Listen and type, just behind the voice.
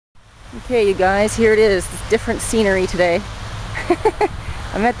Okay, you guys, here it is. It's different scenery today.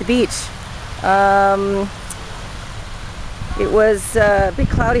 I'm at the beach. It was a bit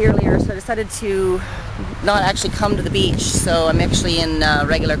cloudy earlier, so I decided to not actually come to the beach. So I'm actually in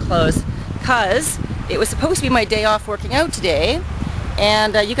regular clothes because it was supposed to be my day off working out today.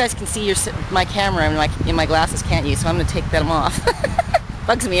 And you guys can see my camera in my glasses, can't you? So I'm going to take them off.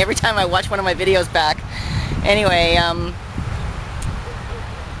 Bugs me every time I watch one of my videos back. Anyway,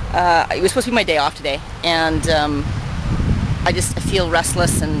 it was supposed to be my day off today, and I feel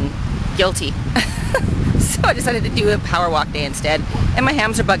restless and guilty. So I decided to do a power walk day instead. And my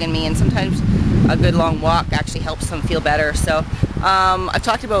hams are bugging me, and sometimes a good long walk actually helps them feel better. So I've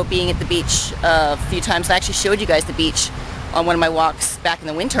talked about being at the beach a few times. I actually showed you guys the beach on one of my walks back in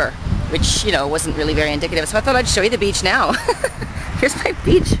the winter, which, you know, wasn't really very indicative. So I thought I'd show you the beach now. Here's my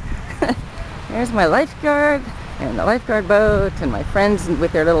beach. There's my lifeguard and the lifeguard boat, and my friends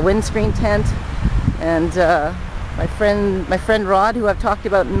with their little windscreen tent, and my friend Rod, who I've talked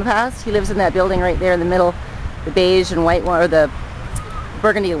about in the past. He lives in that building right there in the middle, the beige and white one, or the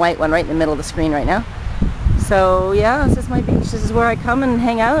burgundy and white one, right in the middle of the screen right now. So yeah, this is my beach. This is where I come and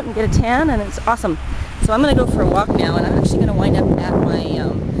hang out and get a tan, and it's awesome. So I'm going to go for a walk now, and I'm actually going to wind up at my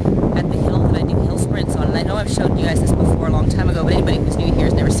at the hill that I do hill sprints on. And I know I've showed you guys this before a long time ago, but anybody who's new here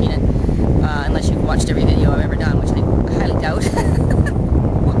has never seen it, unless you've watched every video I've ever done, which I highly doubt.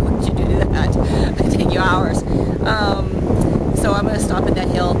 Why would you do that? It'd take you hours. So I'm going to stop at that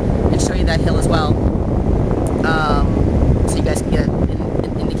hill and show you that hill as well, so you guys can get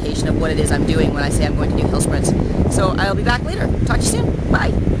an indication of what it is I'm doing when I say I'm going to do hill sprints. So I'll be back later. Talk to you soon.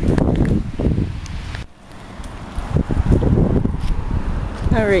 Bye.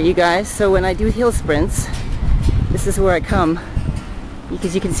 Alright, you guys, so when I do hill sprints, this is where I come,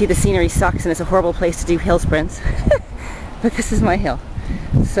 because you can see the scenery sucks and it's a horrible place to do hill sprints. But this is my hill.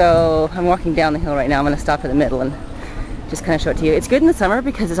 So I'm walking down the hill right now. I'm going to stop in the middle and just kind of show it to you. It's good in the summer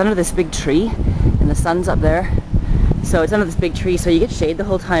because it's under this big tree and the sun's up there. So it's under this big tree, so you get shade the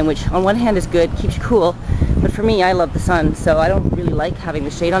whole time, which on one hand is good, keeps you cool. But for me, I love the sun, so I don't really like having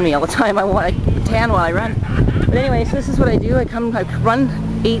the shade on me all the time. I want to tan while I run. But anyway, so this is what I do. I run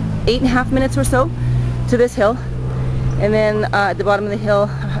eight and a half minutes or so to this hill, and then at the bottom of the hill,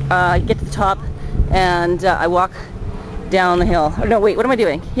 I get to the top, and I walk down the hill. Oh, no, wait, what am I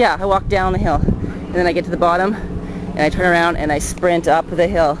doing? Yeah, I walk down the hill, and then I get to the bottom, and I turn around, and I sprint up the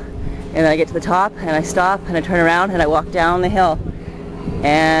hill, and then I get to the top, and I stop, and I turn around, and I walk down the hill,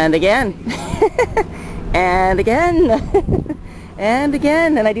 and again, and again, and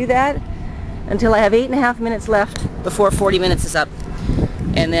again, and I do that until I have 8.5 minutes left before 40 minutes is up.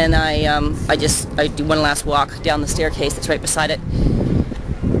 And then I do one last walk down the staircase that's right beside it,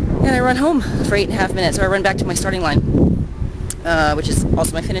 and I run home for 8.5 minutes, or I run back to my starting line, which is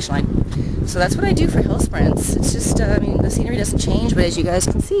also my finish line. So that's what I do for hill sprints. It's just, I mean, the scenery doesn't change, but as you guys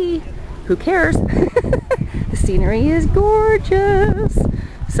can see, who cares? The scenery is gorgeous.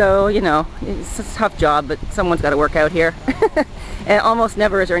 So, you know, it's a tough job, but someone's got to work out here. And almost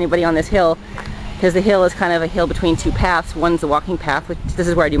never is there anybody on this hill, because the hill is kind of a hill between two paths. One's a walking path, which this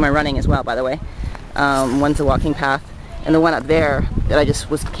is where I do my running as well, by the way. One's a walking path, and the one up there that I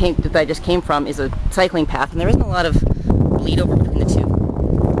just came from is a cycling path, and there isn't a lot of bleed over between the two.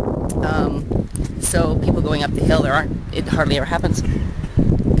 So people going up the hill, it hardly ever happens,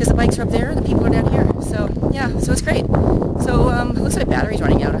 because the bikes are up there and the people are down here. So yeah, so it's great. So it looks like battery's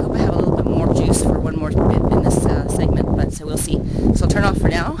running out. I hope I have a little bit more juice for one more bit in this segment, but so we'll see. So I'll turn off for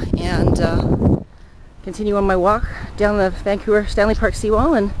now and continue on my walk down the Vancouver Stanley Park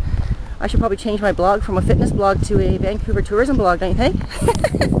seawall, and I should probably change my blog from a fitness blog to a Vancouver tourism blog, don't you think?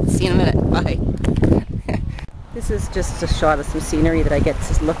 See you in a minute. Bye. This is just a shot of some scenery that I get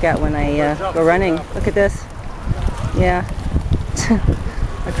to look at when I go running. Look at this. Yeah.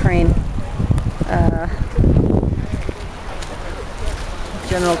 A crane.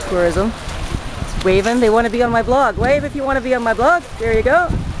 General tourism. It's waving. They want to be on my blog. Wave if you want to be on my blog. There you go.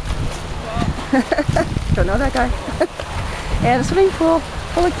 Don't know that guy. And a swimming pool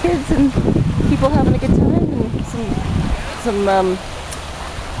full of kids and people having a good time, and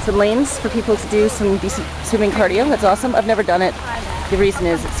some lanes for people to do some decent swimming cardio. That's awesome. I've never done it. The reason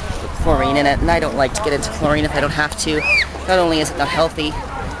is it's chlorine in it, and I don't like to get into chlorine if I don't have to. Not only is it not healthy,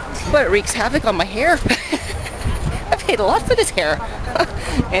 but it wreaks havoc on my hair. I paid a lot for this hair.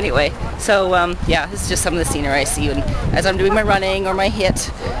 Anyway, so yeah, this is just some of the scenery I see, and as I'm doing my running or my HIIT,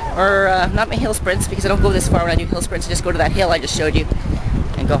 or not my hill sprints, because I don't go this far when I do hill sprints. I just go to that hill I just showed you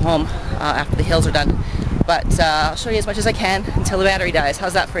and go home after the hills are done. But I'll show you as much as I can until the battery dies.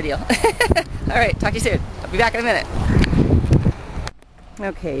 How's that for a deal? Alright, talk to you soon. I'll be back in a minute.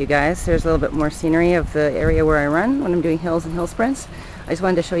 Okay, you guys, there's a little bit more scenery of the area where I run when I'm doing hills and hill sprints. I just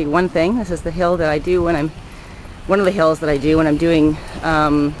wanted to show you one thing. This is the hill that I do when I'm, one of the hills that I do when I'm doing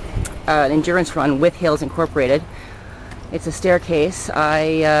an endurance run with hills incorporated. It's a staircase.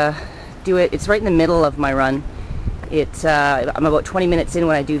 I do it, it's right in the middle of my run. I'm about 20 minutes in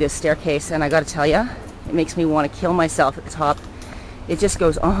when I do this staircase, and I gotta tell you, it makes me want to kill myself at the top. It just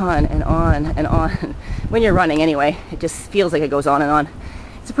goes on and on and on. When you're running anyway, it just feels like it goes on and on.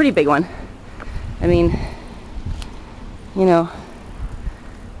 It's a pretty big one. I mean, you know,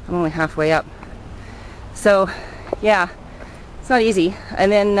 I'm only halfway up. So, yeah, it's not easy.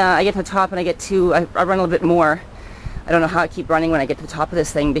 And then I get to the top and I run a little bit more. I don't know how I keep running when I get to the top of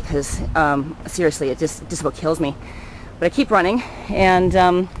this thing because, seriously, it just about kills me. But I keep running and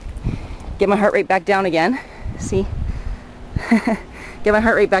get my heart rate back down again. See? Get my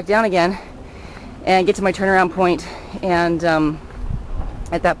heart rate back down again and get to my turnaround point, and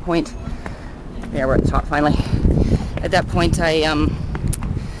at that point, yeah, we're at the top finally. At that point I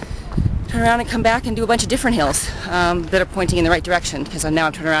turn around and come back and do a bunch of different hills that are pointing in the right direction, because now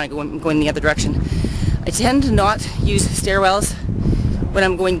I'm turning around and going the other direction. I tend to not use stairwells when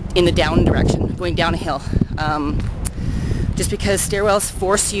I'm going in the down direction, going down a hill, just because stairwells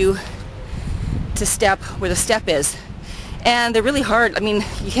force you to step where the step is. And they're really hard. I mean,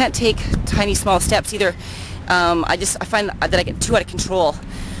 you can't take tiny small steps either. I find that I get too out of control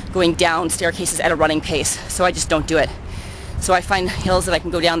going down staircases at a running pace, so I just don't do it. So I find hills that I can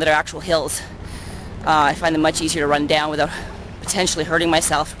go down that are actual hills. I find them much easier to run down without potentially hurting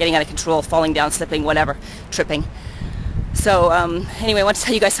myself, getting out of control, falling down, slipping, whatever, tripping. So anyway, I want to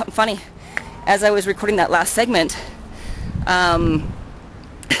tell you guys something funny. As I was recording that last segment, the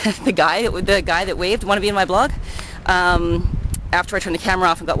guy that waved, want to be in my blog? After I turned the camera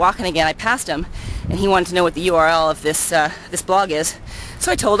off and got walking again, I passed him, and he wanted to know what the URL of this blog is.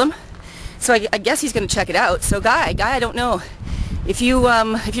 So I told him. So I guess he's going to check it out. So guy, I don't know if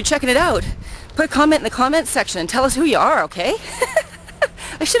you're checking it out, put a comment in the comments section and tell us who you are, okay?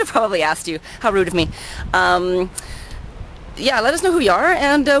 I should have probably asked you. How rude of me. Yeah, let us know who you are,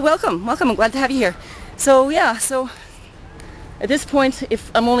 and welcome. I'm glad to have you here. So yeah, so at this point, if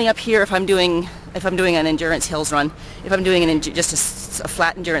I'm only up here if I'm doing an endurance hills run. If I'm doing just a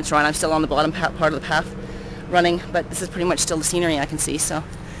flat endurance run, I'm still on the bottom part of the path running, but this is pretty much still the scenery I can see, so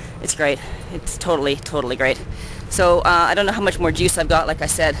it's great. It's totally great. So I don't know how much more juice I've got. Like I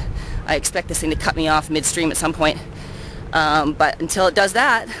said, I expect this thing to cut me off midstream at some point. But until it does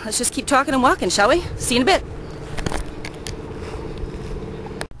that, let's just keep talking and walking, shall we? See you in a bit.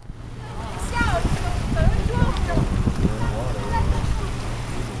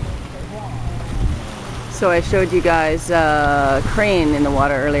 So I showed you guys a crane in the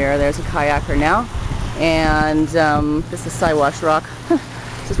water earlier. There's a kayaker now. And this is Siwash Rock.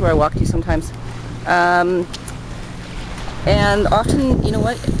 This is where I walk to sometimes. And often, you know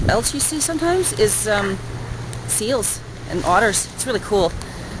what else you see sometimes is seals and otters. It's really cool.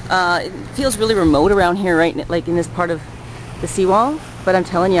 It feels really remote around here, right? Like in this part of the seawall. But I'm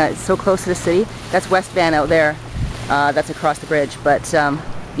telling you, it's so close to the city. That's West Van out there. That's across the bridge. But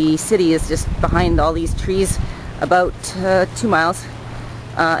the city is just behind all these trees, about 2 miles,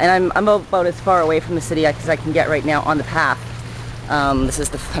 and I'm about as far away from the city as I can get right now on the path. This is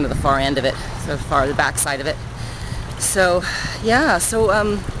kind of the far end of it, so the back side of it. So yeah, so I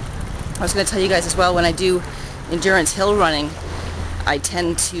was going to tell you guys as well, when I do endurance hill running, I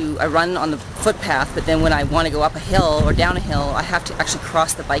run on the footpath, but then when I want to go up a hill or down a hill, I have to actually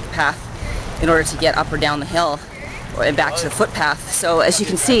cross the bike path in order to get up or down the hill and back to the footpath. So as you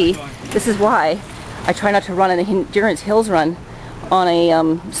can see, this is why I try not to run an endurance hills run on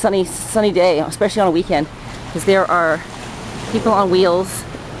a sunny day, especially on a weekend, because there are people on wheels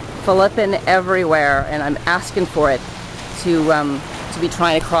flipping everywhere, and I'm asking for it to be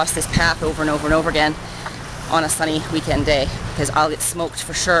trying to cross this path over and over and over again on a sunny weekend day, because I'll get smoked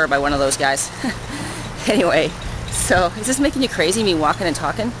for sure by one of those guys. Anyway, so is this making you crazy, me walking and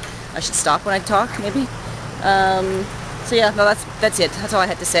talking? I should stop when I talk, maybe? So yeah, no, that's it. That's all I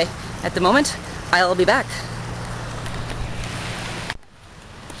had to say at the moment. I'll be back.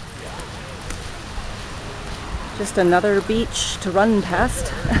 Just another beach to run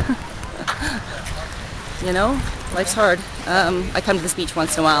past. You know, life's hard. I come to this beach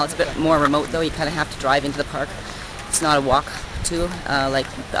once in a while. It's a bit more remote though. You kind of have to drive into the park. It's not a walk to, like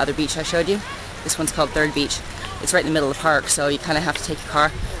the other beach I showed you. This one's called Third Beach. It's right in the middle of the park, so you kind of have to take a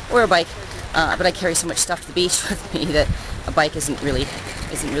car or a bike. But I carry so much stuff to the beach with me that a bike isn't really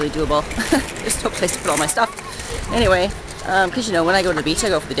doable. There's no place to put all my stuff. Anyway, because you know, when I go to the beach, I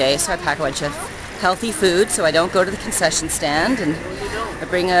go for the day, so I pack a bunch of healthy food, so I don't go to the concession stand, and I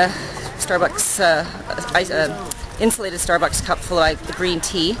bring a Starbucks, insulated Starbucks cup full of the green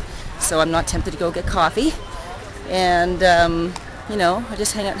tea, so I'm not tempted to go get coffee. And you know, I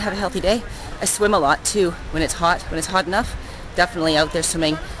just hang out and have a healthy day. I swim a lot too when it's hot. When it's hot enough, definitely out there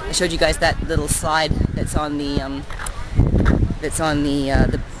swimming. I showed you guys that little slide that's on the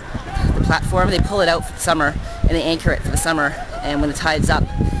platform. They pull it out for the summer and they anchor it for the summer. And when the tide's up,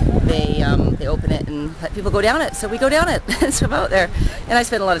 they open it and let people go down it. So we go down it and swim out there. And I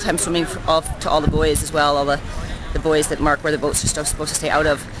spend a lot of time swimming to all the buoys as well, all the buoys that mark where the boats are supposed to stay out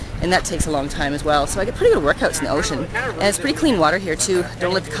of. And that takes a long time as well. So I get pretty good workouts in the ocean. And it's pretty clean water here too.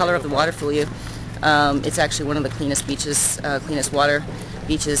 Don't let the color of the water fool you. It's actually one of the cleanest beaches, cleanest water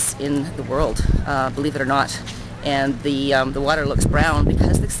beaches in the world, believe it or not. And the water looks brown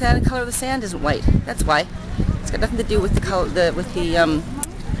because the color of the sand isn't white. That's why. It's got nothing to do with the color,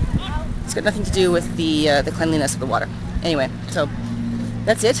 it's got nothing to do with the cleanliness of the water. Anyway, so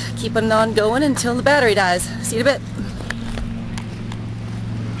that's it. Keep on going until the battery dies. See you in a bit.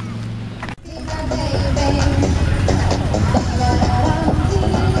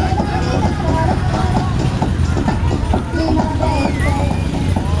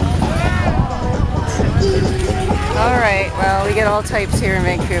 Alright, well, we get all types here in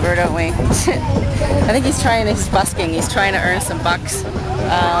Vancouver, don't we? I think he's busking. He's trying to earn some bucks.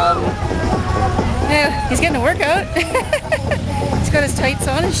 Yeah, he's getting a workout. He's got his tights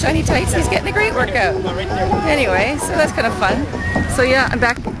on, his shiny tights. He's getting a great workout. Anyway, so that's kind of fun. So yeah, I'm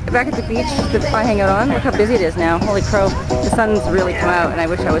back at the beach that I hang out on. Look how busy it is now. Holy crow. The sun's really come out, and I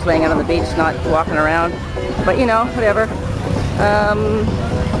wish I was laying out on the beach, not walking around. But you know, whatever.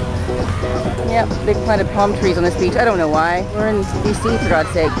 Yeah, they planted palm trees on this beach. I don't know why. We're in BC, for God's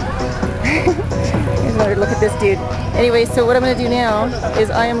sake. Here's another look at this dude. Anyway, so what I'm going to do now is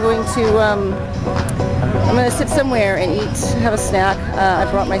I am going to I'm going to sit somewhere and eat, have a snack. I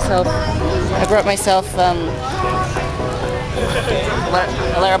brought myself a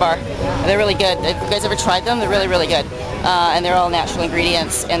Larabar. They're really good. Have you guys ever tried them? They're really, really good. And they're all natural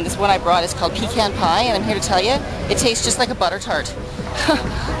ingredients. And this one I brought is called pecan pie, and I'm here to tell you, it tastes just like a butter tart.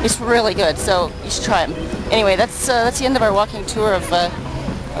 It's really good, so you should try them. Anyway, that's the end of our walking tour of the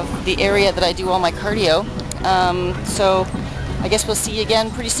area that I do all my cardio. So I guess we'll see you again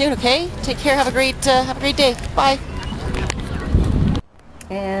pretty soon. Okay? Take care. Have a great day. Bye.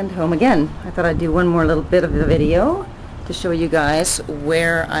 And home again. I thought I'd do one more little bit of the video to show you guys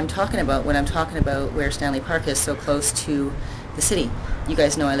where I'm talking about when I'm talking about where Stanley Park is, so close to the city. You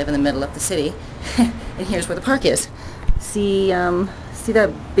guys know I live in the middle of the city, and here's where the park is. See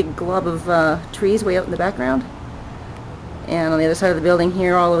that big glob of trees way out in the background? And on the other side of the building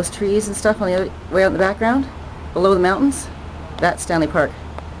here, all those trees and stuff on the other way out in the background, below the mountains, that's Stanley Park.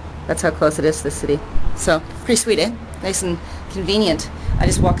 That's how close it is to the city. So, pretty sweet, eh? Nice and convenient. I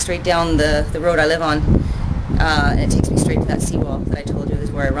just walk straight down the road I live on, and it takes me straight to that seawall that I told you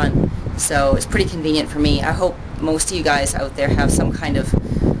is where I run. So it's pretty convenient for me. I hope most of you guys out there have some kind of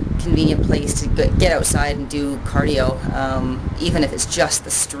convenient place to get outside and do cardio, even if it's just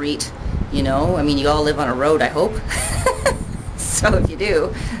the street, you know. I mean, you all live on a road, I hope. So if you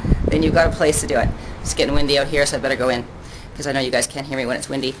do, then you've got a place to do it. It's getting windy out here, so I better go in, because I know you guys can't hear me when it's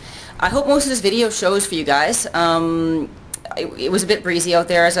windy. I hope most of this video shows for you guys. It was a bit breezy out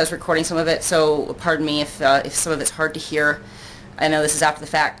there as I was recording some of it, so pardon me if some of it's hard to hear. I know this is after the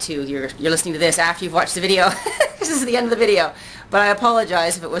fact too. You're listening to this after you've watched the video. This is the end of the video. But I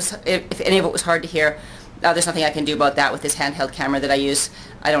apologize if any of it was hard to hear. There's nothing I can do about that with this handheld camera that I use.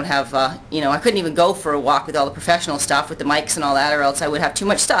 I don't have, you know, I couldn't even go for a walk with all the professional stuff with the mics and all that, or else I would have too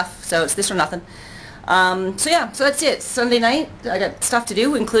much stuff. So it's this or nothing. So yeah, so that's it. Sunday night, I got stuff to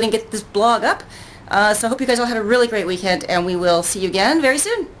do, including get this blog up. So I hope you guys all had a really great weekend, and we will see you again very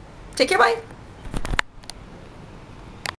soon. Take care, bye.